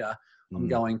session later, I'm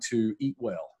going to eat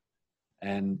well.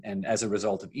 And as a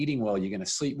result of eating well, you're going to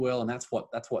sleep well. And that's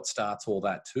what starts all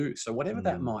that too. So whatever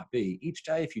that might be, each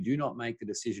day, if you do not make the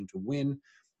decision to win,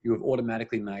 you have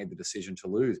automatically made the decision to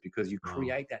lose, because you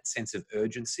create that sense of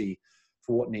urgency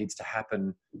for what needs to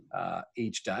happen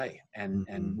each day.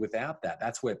 And without that,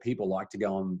 that's where people like to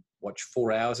go and watch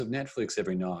 4 hours of Netflix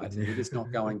every night. And you're just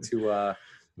not going to,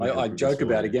 I joke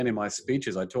about, again, in my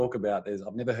speeches, I talk about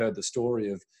I've never heard the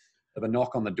story of a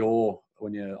knock on the door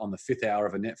when you're on the 5th hour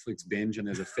of a Netflix binge and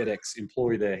there's a FedEx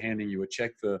employee there handing you a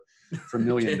check for $1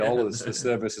 million for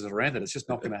services rendered. It's just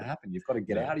not going to happen. You've got to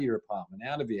get out of your apartment,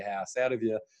 out of your house, out of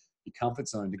your comfort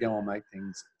zone to go and make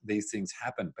these things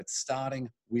happen. But starting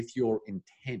with your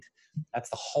intent, that's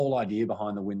the whole idea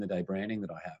behind the Win the Day branding that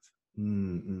I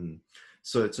have.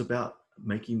 So it's about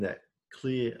making that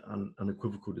clear,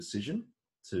 unequivocal decision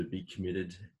to be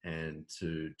committed and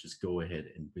to just go ahead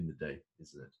and win the day,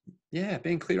 isn't it? Yeah,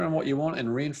 being clear on what you want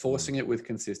and reinforcing it with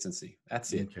consistency.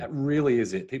 That's it. Okay. That really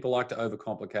is it. People like to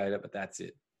overcomplicate it, but that's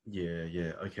it.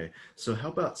 Yeah. Okay. So how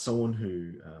about someone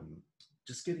who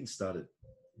just getting started?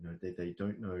 You know, they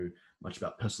don't know much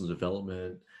about personal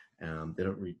development. They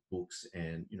don't read books,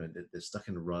 and they're stuck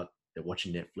in a rut. They're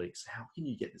watching Netflix. How can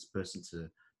you get this person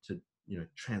to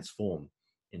transform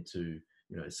into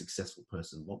a successful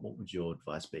person? What would your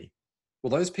advice be?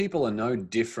 Well, those people are no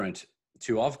different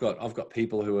to I've got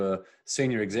people who are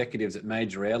senior executives at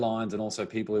major airlines, and also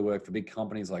people who work for big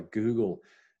companies like Google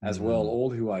as well,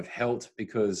 all who I've helped,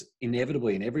 because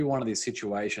inevitably in every one of these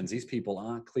situations, these people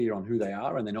aren't clear on who they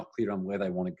are and they're not clear on where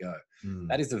they want to go.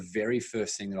 That is the very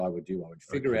first thing that I would do. I would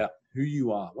figure out who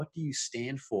you are, what do you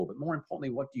stand for, but more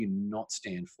importantly, what do you not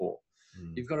stand for?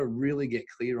 You've got to really get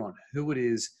clear on who it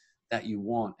is that you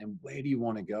want and where do you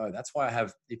want to go. That's why I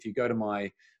have, if you go to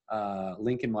my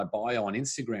link in my bio on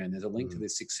Instagram, there's a link to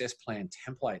this success plan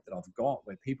template that I've got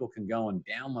where people can go and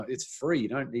download. It's free. You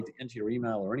don't need to enter your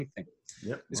email or anything.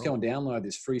 Just go and download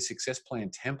this free success plan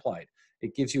template.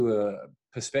 It gives you a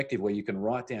perspective where you can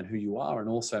write down who you are and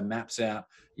also maps out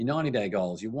your 90-day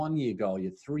goals, your 1-year goal,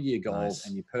 your 3-year goals,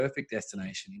 and your perfect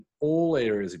destination in all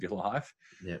areas of your life.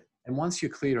 And once you're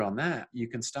clear on that, you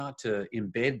can start to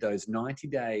embed those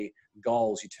 90-day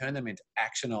goals. You turn them into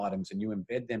action items and you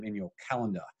embed them in your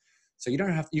calendar. So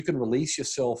you can release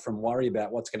yourself from worry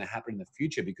about what's going to happen in the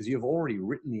future, because you've already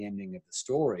written the ending of the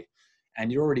story,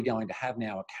 and you're already going to have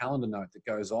now a calendar note that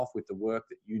goes off with the work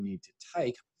that you need to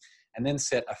take, and then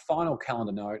set a final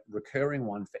calendar note, recurring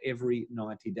one for every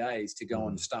 90 days to go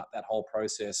and start that whole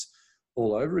process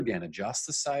all over again. Adjust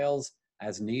the sails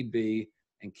as need be,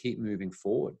 and keep moving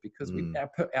forward, because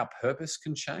our purpose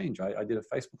can change. I did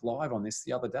a Facebook Live on this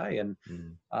the other day, and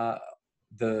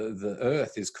the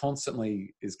earth is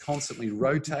constantly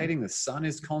rotating. The sun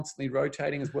is constantly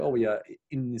rotating as well. We are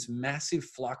in this massive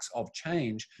flux of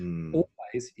change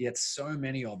always, yet so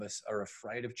many of us are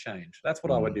afraid of change. That's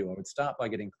what I would do. I would start by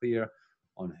getting clear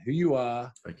on who you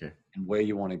are and where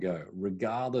you want to go,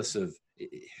 regardless of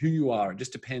who you are. It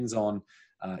just depends on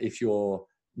if you're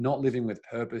not living with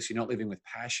purpose, you're not living with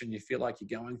passion, you feel like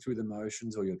you're going through the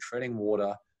motions or you're treading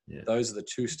water. Those are the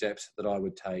 2 steps that I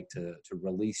would take to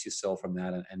release yourself from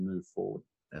that and move forward.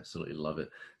 Absolutely love it.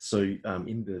 So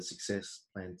in the success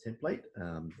plan template,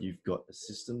 you've got a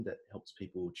system that helps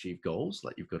people achieve goals.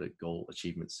 Like you've got a goal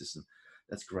achievement system.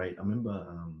 That's great. I remember,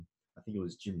 I think it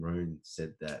was Jim Rohn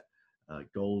said that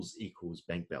goals equals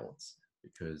bank balance,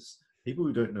 because people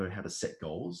who don't know how to set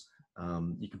goals,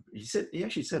 he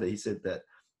actually said it. He said that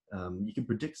you can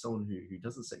predict someone who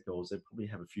doesn't set goals, they probably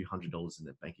have a few $100s in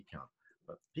their bank account.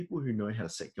 But people who know how to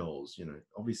set goals,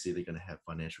 obviously they're going to have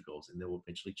financial goals and they will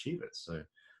eventually achieve it. So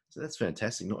that's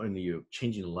fantastic. Not only you're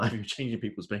changing the life, you're changing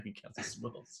people's bank accounts as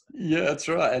well. So. Yeah, that's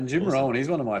right. And Jim Rohn, he's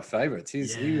one of my favorites. He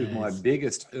was my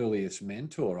biggest, earliest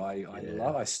mentor.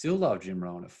 I still love Jim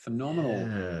Rohn. A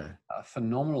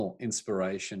phenomenal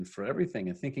inspiration for everything.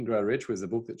 And Think and Grow Rich was the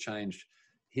book that changed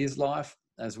his life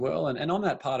as well. And on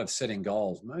that part of setting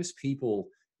goals, most people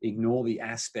ignore the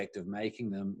aspect of making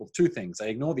them, 2 things.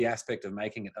 They ignore the aspect of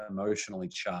making it emotionally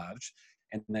charged,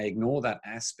 and they ignore that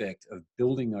aspect of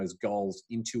building those goals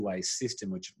into a system,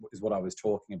 which is what I was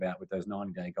talking about with those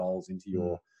 90-day goals into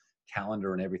your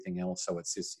calendar and everything else. So it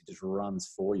just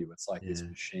runs for you. It's like this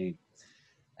machine.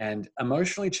 And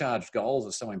emotionally charged goals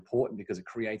are so important because it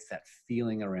creates that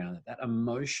feeling around it. That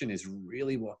emotion is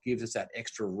really what gives us that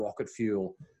extra rocket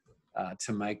fuel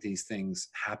to make these things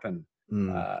happen.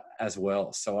 As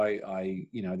well. So I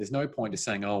there's no point to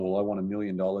saying, oh, well, I want $1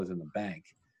 million in the bank.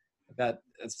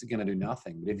 That's going to do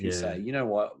nothing. But if you say, you know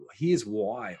what, here's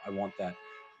why I want that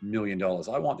 $1 million.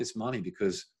 I want this money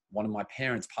because one of my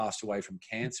parents passed away from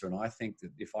cancer. And I think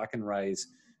that if I can raise,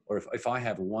 or if I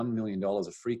have $1 million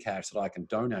of free cash that I can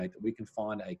donate, that we can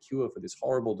find a cure for this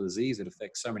horrible disease that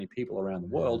affects so many people around the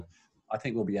world, I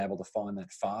think we'll be able to find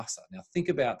that faster. Now think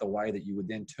about the way that you would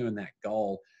then turn that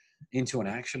goal into an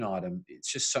action item.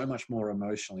 It's just so much more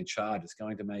emotionally charged. It's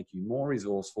going to make you more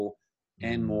resourceful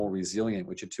and more resilient,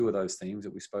 which are 2 of those themes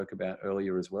that we spoke about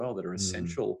earlier as well, that are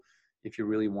essential if you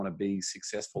really want to be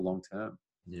successful long term.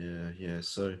 Yeah.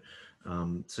 So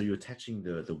you're attaching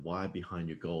the why behind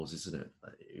your goals, isn't it?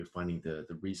 You're finding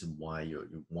the reason why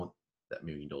you want that $1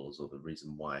 million, or the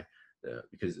reason why.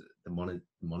 Because the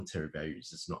monetary value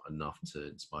is just not enough to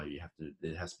inspire you.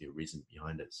 There has to be a reason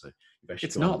behind it. So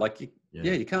it's not like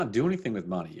you can't do anything with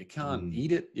money. You can't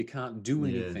eat it. You can't do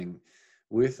anything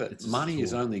with it. Money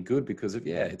is only good because of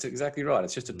it's exactly right.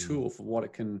 It's just a tool for what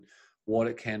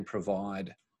it can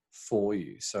provide for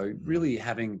you. So really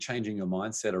changing your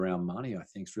mindset around money, I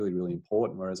think, is really, really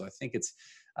important. Whereas I think it's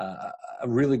a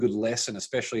really good lesson,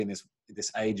 especially in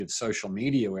this age of social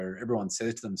media, where everyone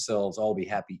says to themselves, I'll be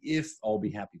happy if, I'll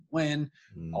be happy when,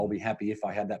 I'll be happy if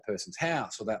I had that person's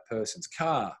house or that person's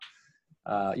car,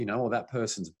 or that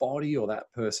person's body or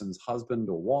that person's husband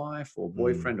or wife or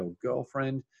boyfriend or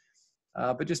girlfriend.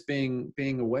 But just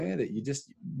being aware that you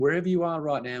just, wherever you are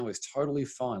right now is totally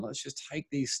fine. Let's just take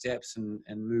these steps and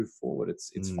move forward.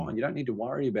 It's fine. You don't need to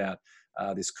worry about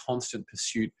this constant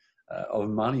pursuit of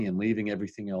money and leaving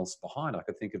everything else behind. I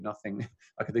could think of nothing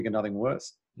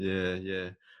worse.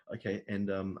 Yeah. Okay.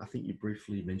 And I think you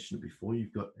briefly mentioned it before.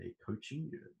 You've got a coaching,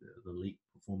 the Elite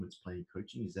Performance Planning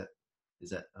Coaching. Is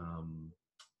that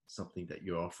something that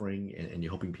you're offering and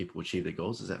you're helping people achieve their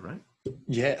goals? Is that right?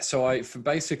 Yeah. So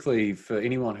for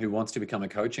anyone who wants to become a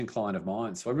coaching client of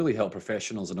mine, so I really help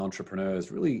professionals and entrepreneurs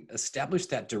really establish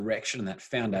that direction and that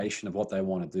foundation of what they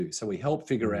want to do. So we help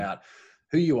figure out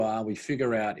who you are, we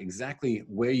figure out exactly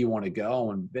where you want to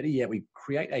go, and better yet, we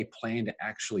create a plan to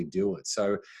actually do it.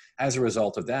 So as a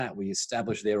result of that, we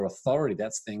establish their authority.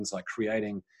 That's things like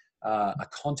creating a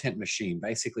content machine,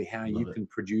 basically how you can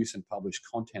produce and publish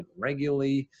content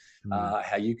regularly,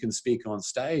 how you can speak on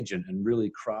stage and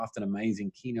really craft an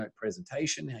amazing keynote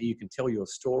presentation, how you can tell your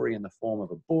story in the form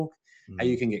of a book, how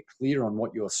you can get clear on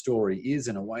what your story is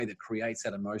in a way that creates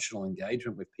that emotional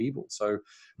engagement with people. So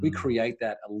we create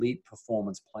that elite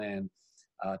performance plan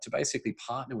to basically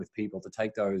partner with people to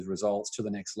take those results to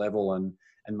the next level and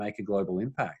make a global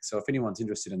impact. So if anyone's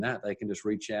interested in that, they can just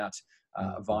reach out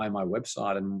via my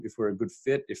website. And if we're a good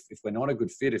fit, if we're not a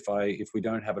good fit, if we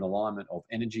don't have an alignment of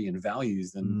energy and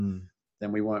values, then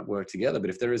we won't work together. But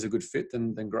if there is a good fit,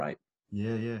 then great.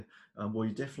 Yeah, yeah. Well,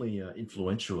 you're definitely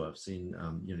influential. I've seen,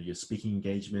 your speaking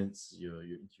engagements. You're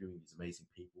interviewing these amazing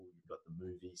people. You've got the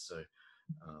movie, so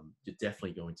you're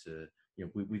definitely going to,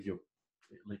 with your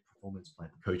elite performance plan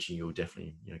coaching, you'll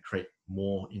definitely, create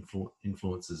more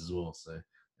influences as well. So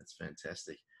that's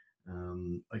fantastic.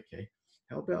 Okay,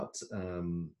 how about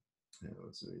Dave?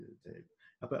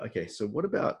 How about okay? So what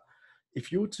about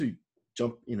if you were to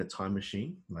jump in a time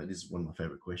machine? Like this is one of my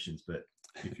favorite questions, but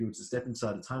if you were to step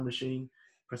inside a time machine,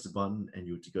 press a button, and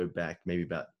you were to go back maybe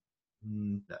about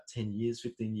 10 years,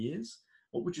 15 years,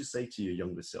 what would you say to your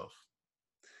younger self?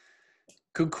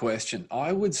 Good question.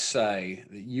 I would say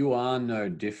that you are no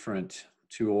different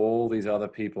to all these other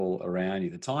people around you.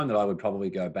 The time that I would probably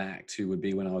go back to would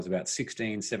be when I was about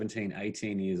 16, 17,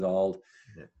 18 years old,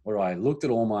 Yeah. where I looked at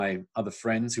all my other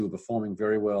friends who were performing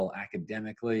very well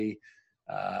academically,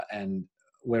 and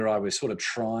where I was sort of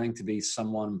trying to be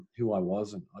someone who I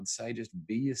wasn't. I'd say just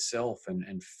be yourself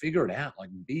and figure it out.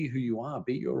 Like be who you are,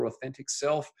 be your authentic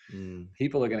self. Mm,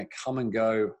 People are going to come and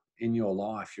go in your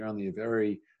life. You're only a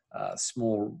very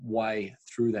small way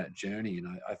through that journey. And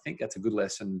I think that's a good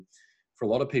lesson for a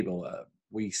lot of people.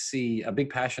 We see a big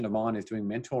passion of mine is doing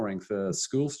mentoring for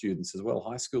school students as well,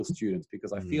 high school students,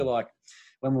 because I feel mm, like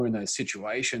when we're in those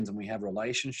situations and we have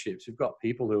relationships, we've got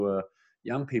people who are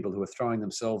young people who are throwing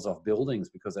themselves off buildings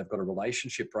because they've got a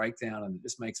relationship breakdown. And it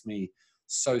just makes me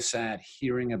so sad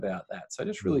hearing about that. So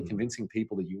just really mm. convincing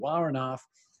people that you are enough,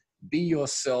 be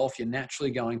yourself. You're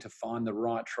naturally going to find the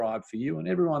right tribe for you, and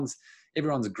everyone's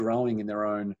growing in their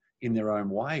own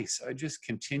way. So just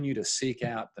continue to seek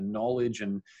out the knowledge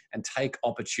and take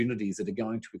opportunities that are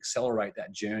going to accelerate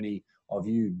that journey of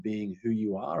you being who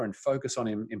you are, and focus on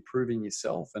improving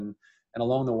yourself, and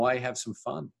along the way have some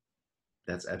fun.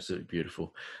 That's absolutely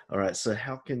beautiful. All right. So,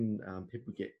 how can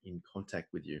people get in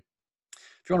contact with you?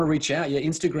 If you want to reach out, yeah,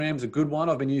 Instagram's a good one.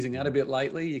 I've been using that a bit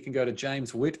lately. You can go to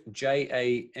James Witt,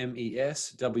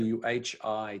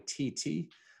 JamesWhitt.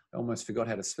 I almost forgot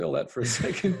how to spell that for a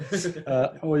second.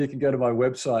 Or you can go to my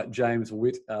website,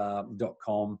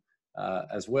 jameswitt.com,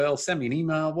 as well. Send me an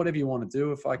email, whatever you want to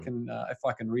do. If I can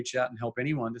reach out and help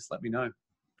anyone, just let me know.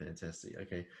 Fantastic.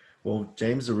 Okay. Well,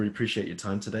 James, I really appreciate your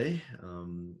time today.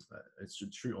 It's a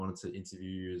true honor to interview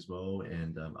you as well.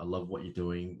 And I love what you're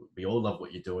doing. We all love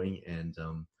what you're doing. And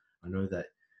I know that,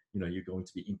 you're going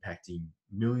to be impacting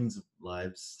millions of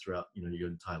lives throughout, your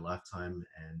entire lifetime.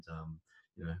 And,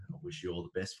 I wish you all the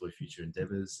best for your future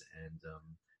endeavors and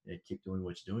yeah, keep doing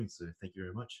what you're doing. So thank you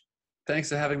very much. Thanks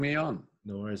for having me on.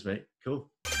 No worries, mate. Cool.